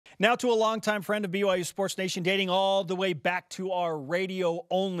Now to a longtime friend of BYU Sports Nation, dating all the way back to our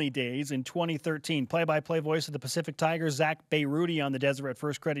radio-only days in 2013. Play-by-play voice of the Pacific Tigers, Zack Bayrouty on the Deseret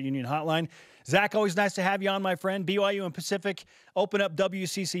First Credit Union Hotline. Zack, always nice to have you on, my friend. BYU and Pacific open up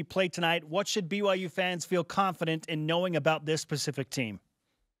WCC play tonight. What should BYU fans feel confident in knowing about this Pacific team?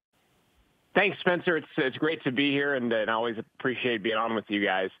 Thanks, Spencer. It's great to be here, and I always appreciate being on with you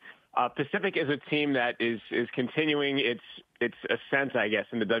guys. Pacific is a team that is continuing its ascent, I guess,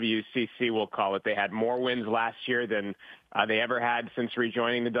 in the WCC, we'll call it. They had more wins last year than they ever had since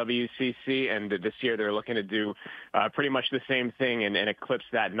rejoining the WCC, and this year they're looking to do pretty much the same thing and eclipse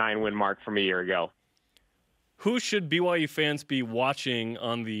that 9-win mark from a year ago. Who should BYU fans be watching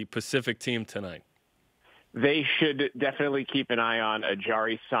on the Pacific team tonight? They should definitely keep an eye on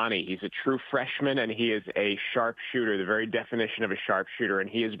Ajari Sani. He's a true freshman, and he is a sharpshooter, the very definition of a sharpshooter, and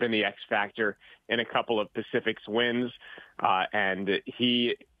he has been the X factor in a couple of Pacific's wins, and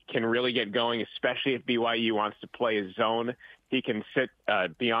he can really get going, especially if BYU wants to play a zone. He can sit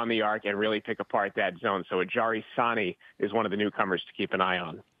beyond the arc and really pick apart that zone. So Ajari Sani is one of the newcomers to keep an eye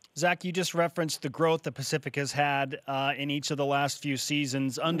on. Zack, you just referenced the growth the Pacific has had in each of the last few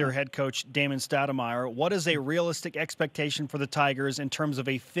seasons under head coach Damon Stoudemire. What is a realistic expectation for the Tigers in terms of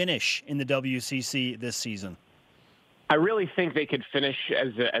a finish in the WCC this season? I really think they could finish as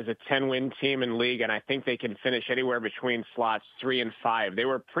a 10-win team in league, and I think they can finish anywhere between slots 3 and 5. They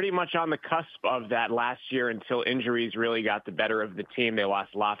were pretty much on the cusp of that last year until injuries really got the better of the team. They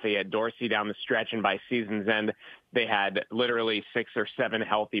lost Lafayette Dorsey down the stretch, and by season's end, they had literally 6 or 7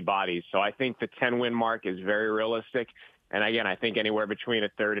 healthy bodies. So I think the 10-win mark is very realistic. And again, I think anywhere between a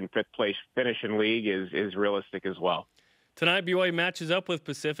 3rd and 5th place finish in league is realistic as well. Tonight, BYU matches up with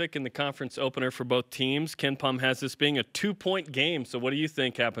Pacific in the conference opener for both teams. Ken Pom has this being a 2-point game. So what do you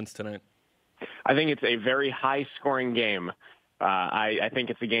think happens tonight? I think it's a very high-scoring game. I think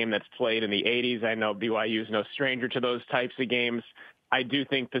it's a game that's played in the 80s. I know BYU is no stranger to those types of games. I do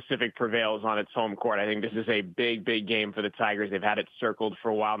think Pacific prevails on its home court. I think this is a big, big game for the Tigers. They've had it circled for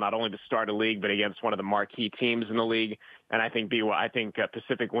a while, not only to start a league, but against one of the marquee teams in the league. And I think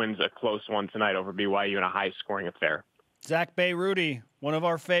Pacific wins a close one tonight over BYU in a high-scoring affair. Zack Bayrouty, one of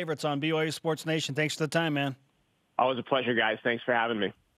our favorites on BYU Sports Nation. Thanks for the time, man. Always a pleasure, guys. Thanks for having me.